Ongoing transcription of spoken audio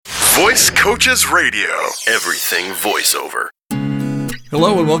Voice Coaches Radio. Everything voiceover.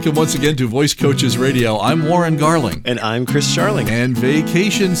 Hello and welcome once again to Voice Coaches Radio. I'm Warren Garling. And I'm Chris Charling. And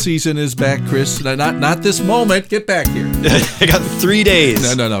vacation season is back, Chris. Not this moment. Get back here. I got 3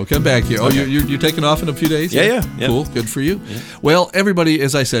 days. No. Come back here. Okay. Oh, you're taking off in a few days? Yeah. Cool. Good for you. Yeah. Well, everybody,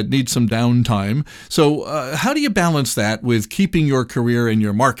 as I said, needs some downtime. So how do you balance that with keeping your career and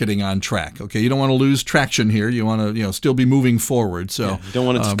your marketing on track? Okay, you don't want to lose traction here. You want to still be moving forward. So you don't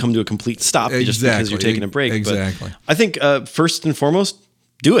want it to come to a complete stop just because you're taking a break. Exactly. But I think first and foremost,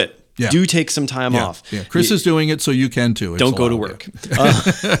 do it. Yeah. Do take some time off. Yeah. Chris is doing it, so you can too. Don't go to work.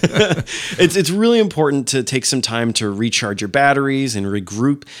 It's really important to take some time to recharge your batteries and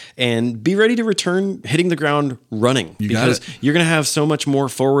regroup and be ready to return hitting the ground running. Because you're going to have so much more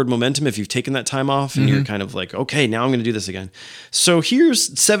forward momentum if you've taken that time off and you're kind of like, okay, now I'm going to do this again. So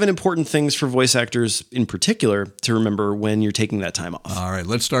here's 7 important things for voice actors in particular to remember when you're taking that time off. All right,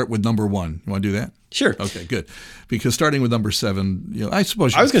 let's start with number 1. You want to do that? Sure. Okay, good. Because starting with number 7, I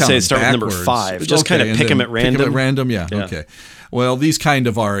suppose I was going to say start with number 5. Just kind of pick them at random. Pick them at random, yeah. Okay. Well, these kind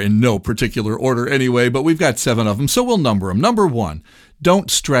of are in no particular order anyway, but we've got 7 of them, so we'll number them. Number 1.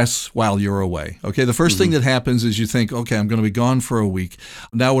 Don't stress while you're away. Okay, the first thing that happens is you think, okay, I'm going to be gone for a week.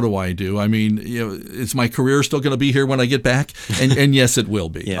 Now what do? I mean, is my career still going to be here when I get back? And yes, it will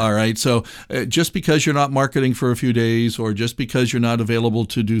be. All right. So just because you're not marketing for a few days, or just because you're not available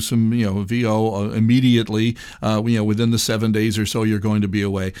to do some, VO immediately, within the 7 days or so you're going to be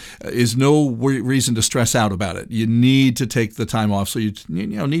away, is no reason to stress out about it. You need to take the time off. So you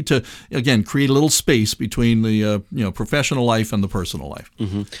need to, again, create a little space between the professional life and the personal life.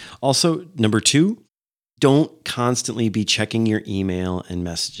 Mm-hmm. Also, number 2, don't constantly be checking your email and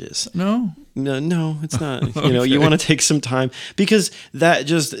messages. No, it's not. Okay. You want to take some time because that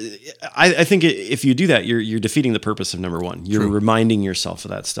just, I think if you do that, you're defeating the purpose of number 1. You're reminding yourself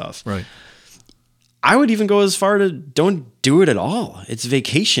of that stuff. Right. I would even go as far to don't do it at all. It's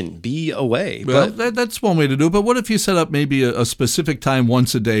vacation. Be away. Well, that's one way to do it. But what if you set up maybe a specific time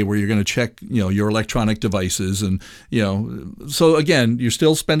once a day where you're going to check, your electronic devices, and so again, you're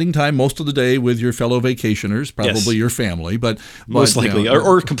still spending time most of the day with your fellow vacationers, probably your family, but most likely,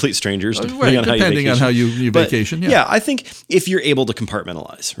 or complete strangers, depending on how you vacation. Yeah, I think if you're able to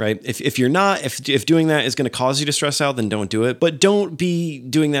compartmentalize, right? If you're not, if doing that is going to cause you to stress out, then don't do it. But don't be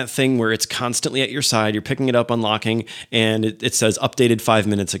doing that thing where it's constantly at your side. You're picking it up, unlocking, and it says updated 5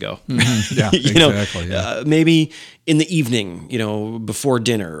 minutes ago. Mm-hmm. Yeah, exactly. Maybe in the evening, before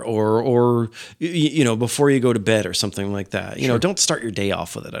dinner, or before you go to bed or something like that. Don't start your day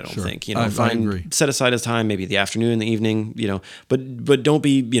off with it. I don't think. I agree. Set aside as time, maybe the afternoon, the evening. But don't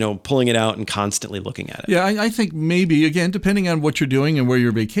be pulling it out and constantly looking at it. Yeah, I think maybe, again, depending on what you're doing and where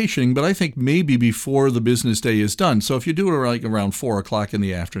you're vacationing, but I think maybe before the business day is done. So if you do it like around 4:00 in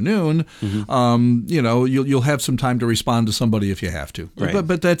the afternoon, you'll have some time to respond to somebody if you have to. Right.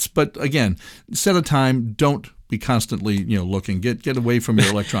 But again, set a time. Don't be constantly, looking. Get away from your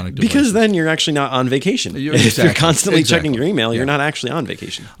electronic devices. Because then you're actually not on vacation. If you're constantly checking your email, you're not actually on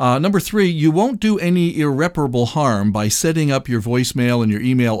vacation. Number 3, you won't do any irreparable harm by setting up your voicemail and your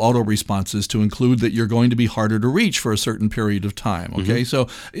email auto responses to include that you're going to be harder to reach for a certain period of time. Okay, so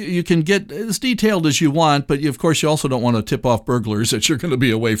you can get as detailed as you want, but of course you also don't want to tip off burglars that you're going to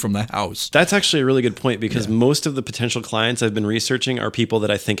be away from the house. That's actually a really good point, because most of the potential clients I've been researching are people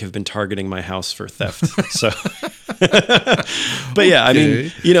that I think have been targeting my house for theft. So. But yeah, I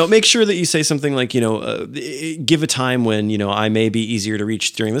mean, make sure that you say something like, give a time when, I may be easier to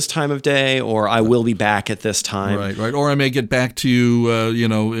reach during this time of day, or I will be back at this time. Right. Or I may get back to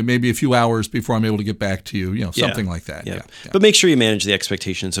you, maybe a few hours before I'm able to get back to you, something like that. Yeah. But make sure you manage the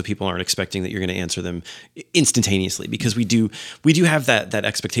expectation so people aren't expecting that you're going to answer them instantaneously, because we do have that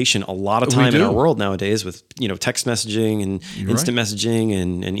expectation a lot of time in our world nowadays with, text messaging and instant messaging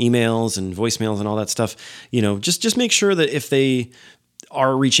and emails and voicemails and all that stuff. Just make sure that if they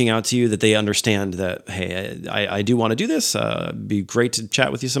are reaching out to you, that they understand that, hey, I do want to do this. Be great to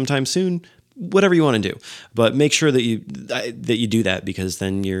chat with you sometime soon. Whatever you want to do, but make sure that you do that, because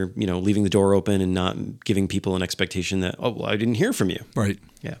then you're leaving the door open and not giving people an expectation that, oh, well, I didn't hear from you. Right.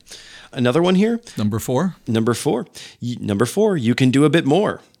 Yeah. Another one here. Number 4, you can do a bit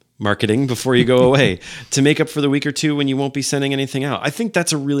more marketing before you go away to make up for the week or two when you won't be sending anything out. I think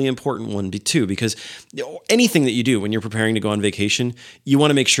that's a really important one too, because anything that you do when you're preparing to go on vacation, you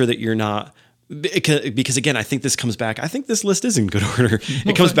want to make sure that you're not, because again, I think this list is in good order.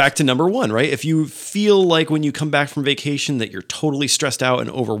 It comes back to number 1, right? If you feel like when you come back from vacation that you're totally stressed out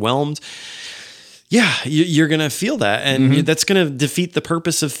and overwhelmed, Yeah, you're going to feel that. And that's going to defeat the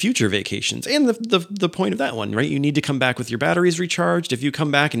purpose of future vacations and the point of that one, right? You need to come back with your batteries recharged. If you come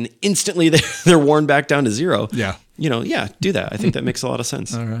back and instantly they're worn back down to zero. Yeah. Do that. I think that makes a lot of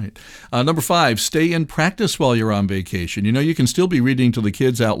sense. All right. Number 5, stay in practice while you're on vacation. You can still be reading to the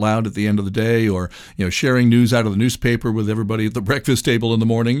kids out loud at the end of the day, or, sharing news out of the newspaper with everybody at the breakfast table in the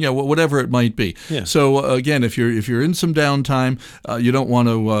morning, whatever it might be. Yeah. So again, if you're in some downtime, you don't want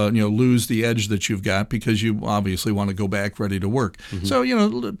to, lose the edge that you've got, because you obviously want to go back ready to work.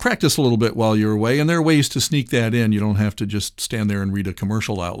 So, practice a little bit while you're away, and there are ways to sneak that in. You don't have to just stand there and read a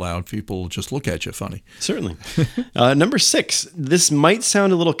commercial out loud. People just look at you funny. Certainly. Number 6, this might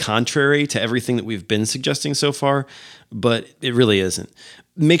sound a little contrary to everything that we've been suggesting so far, but it really isn't.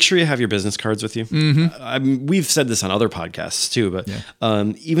 Make sure you have your business cards with you. We've said this on other podcasts too, but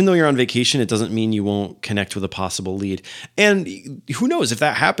even though you're on vacation, it doesn't mean you won't connect with a possible lead. And who knows, if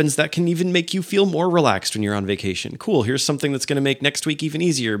that happens, that can even make you feel more relaxed when you're on vacation. Cool, here's something that's going to make next week even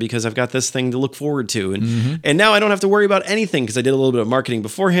easier because I've got this thing to look forward to. And now I don't have to worry about anything because I did a little bit of marketing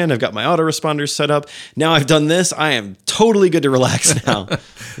beforehand. I've got my autoresponders set up. Now I've done this. I am totally good to relax now.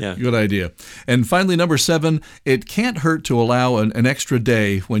 Yeah. Good idea. And finally, number 7, it can't hurt to allow an extra day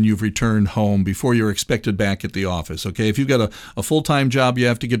when you've returned home before you're expected back at the office. Okay, if you've got a full-time job you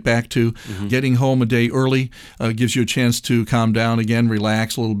have to get back to, getting home a day early gives you a chance to calm down again,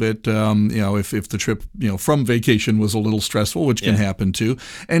 relax a little bit. If the trip from vacation was a little stressful, which can happen too,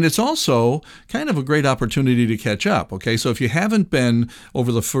 and it's also kind of a great opportunity to catch up. Okay, so if you haven't been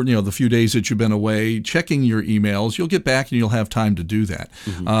over the few days that you've been away checking your emails, you'll get back and you'll have time to do that.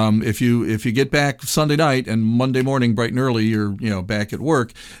 If you get back Sunday night and Monday morning bright and early you're back at work,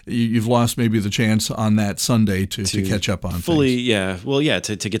 you've lost maybe the chance on that Sunday to catch up on fully things. Yeah, well, yeah,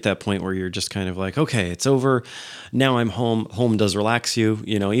 to get that point where you're just kind of like, okay, it's over, now I'm home does relax you,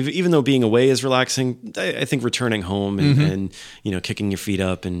 even though being away is relaxing. I think returning home and kicking your feet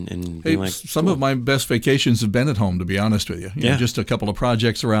up and being like, some of my best vacations have been at home, to be honest with you. Just a couple of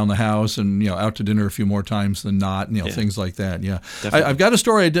projects around the house and out to dinner a few more times than not, things like that. I've got a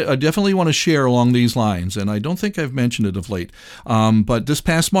story I definitely want to share along these lines, and I don't think I've mentioned it of late. But this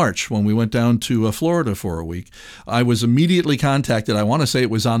past March, when we went down to Florida for a week, I was immediately contacted. I want to say it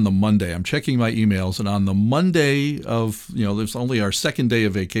was on the Monday. I'm checking my emails, and on the Monday of, there's only our second day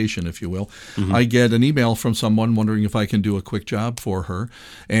of vacation, if you will, I get an email from someone wondering if I can do a quick job for her.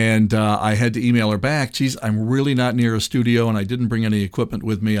 And I had to email her back. Geez, I'm really not near a studio, and I didn't bring any equipment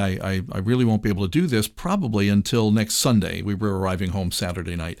with me. I really won't be able to do this probably until next Sunday. We were arriving home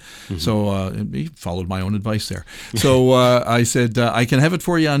Saturday night. So he followed my own advice there. So I said, I can have it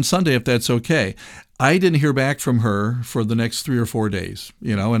for you on Sunday if that's okay. I didn't hear back from her for the next 3 or 4 days,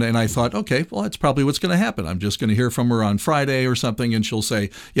 and I thought, okay, well, that's probably what's going to happen. I'm just going to hear from her on Friday or something, and she'll say,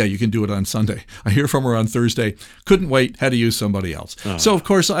 yeah, you can do it on Sunday. I hear from her on Thursday, couldn't wait, had to use somebody else. So, of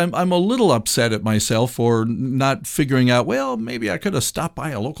course, I'm a little upset at myself for not figuring out, well, maybe I could have stopped by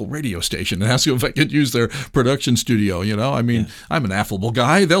a local radio station and asked them if I could use their production studio, I'm an affable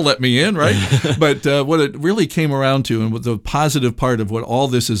guy. They'll let me in, right? But what it really came around to, and what the positive part of what all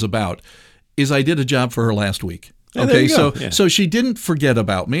this is about, is I did a job for her last week. Okay, so she didn't forget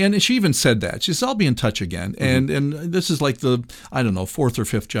about me, and she even said that. She said, I'll be in touch again. And this is like the, 4th or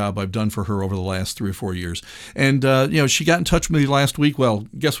 5th job I've done for her over the last 3 or 4 years. And, she got in touch with me last week. Well,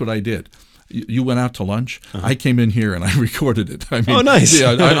 guess what I did? You went out to lunch. I came in here and I recorded it. Oh, nice.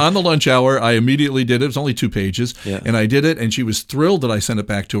 Yeah, on the lunch hour, I immediately did it. It was only 2 pages, and I did it. And she was thrilled that I sent it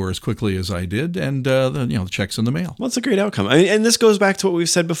back to her as quickly as I did. And the check's in the mail. Well, it's a great outcome. And this goes back to what we've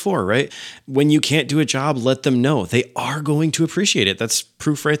said before, right? When you can't do a job, let them know. They are going to appreciate it. That's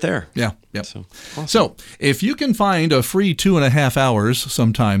proof right there. Yeah. Yep. So if you can find a free 2.5 hours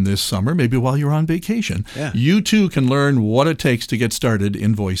sometime this summer, maybe while you're on vacation, you too can learn what it takes to get started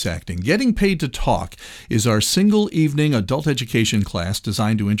in voice acting. Getting Paid to Talk is our single evening adult education class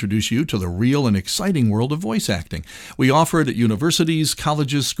designed to introduce you to the real and exciting world of voice acting. We offer it at universities,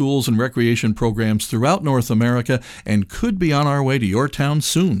 colleges, schools, and recreation programs throughout North America, and could be on our way to your town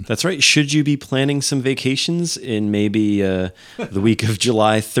soon. That's right. Should you be planning some vacations in maybe the week of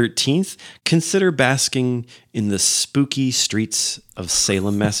July 13th, consider basking in the spooky streets of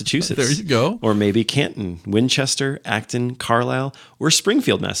Salem, Massachusetts. There you go. Or maybe Canton, Winchester, Acton, Carlisle, or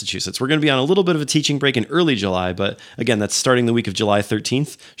Springfield, Massachusetts. We're going to be on a little bit of a teaching break in early July, but again, that's starting the week of July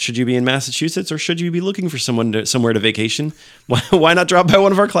 13th. Should you be in Massachusetts, or should you be looking for somewhere to vacation? Why not drop by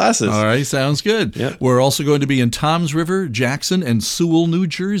one of our classes? All right, sounds good. Yep. We're also going to be in Toms River, Jackson, and Sewell, New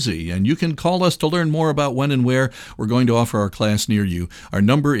Jersey, and you can call us to learn more about when and where we're going to offer our class near you. Our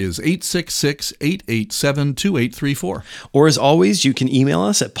number is 866-887-2834. Or as always, news, you can email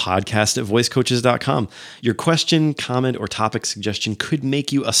us at podcast@voicecoaches.com. Your question, comment, or topic suggestion could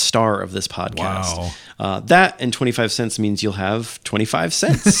make you a star of this podcast. Wow. That and 25 cents means you'll have 25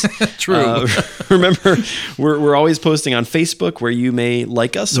 cents. True. Remember, we're always posting on Facebook where you may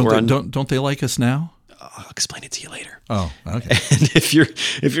like us. Don't they like us now? I'll explain it to you later. Oh, okay. And if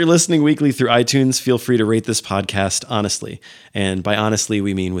you're listening weekly through iTunes, feel free to rate this podcast honestly. And by honestly,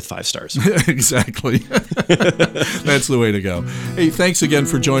 we mean with 5 stars. Exactly. That's the way to go. Hey, thanks again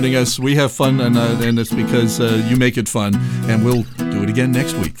for joining us. We have fun, and it's because you make it fun. And we'll do it again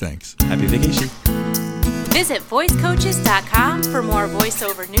next week. Thanks. Happy vacation. Visit voicecoaches.com for more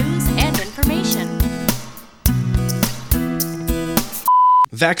voiceover news and information.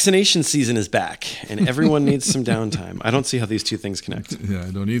 Vaccination season is back, and everyone needs some downtime. I don't see how these two things connect. Yeah, I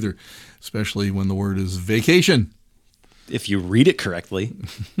don't either, especially when the word is vacation. If you read it correctly.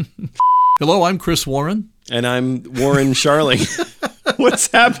 Hello, I'm Chris Warren. And I'm Warren Sharling. What's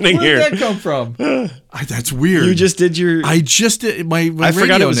happening here? Where did that come from? That's weird. You just did your... I just did my I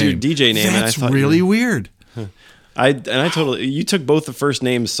forgot it was name. your DJ name. That's and I thought really weird. I totally, you took both the first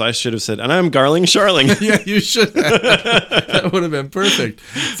names, so I should have said, and I'm Garling Sharling. Yeah, you should have. That would have been perfect.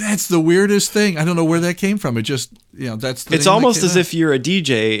 That's the weirdest thing. I don't know where that came from. It just, that's the It's almost as if you're a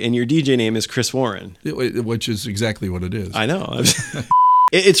DJ and your DJ name is Chris Warren. Which is exactly what it is. I know.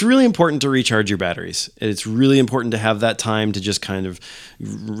 It's really important to recharge your batteries. It's really important to have that time to just kind of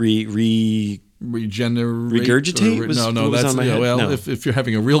regenerate, regurgitate. If you're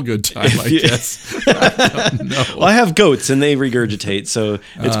having a real good time, I guess. I don't know. Well, I have goats and they regurgitate, so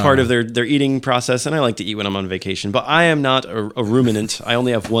it's part of their eating process. And I like to eat when I'm on vacation, but I am not a ruminant. I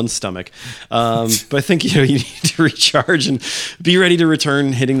only have one stomach. But I think you need to recharge and be ready to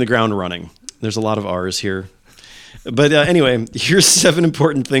return, hitting the ground running. There's a lot of R's here. But anyway, here's 7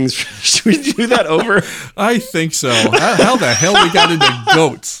 important things. Should we do that over? I think so. How the hell we got into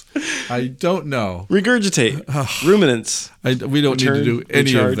goats? I don't know. Regurgitate. Ruminants. We don't need to do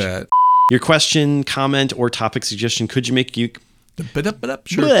any of that. Your question, comment, or topic suggestion could make you...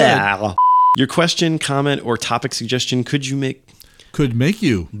 Sure. Your question, comment, or topic suggestion could make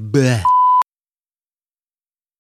you... Bleh.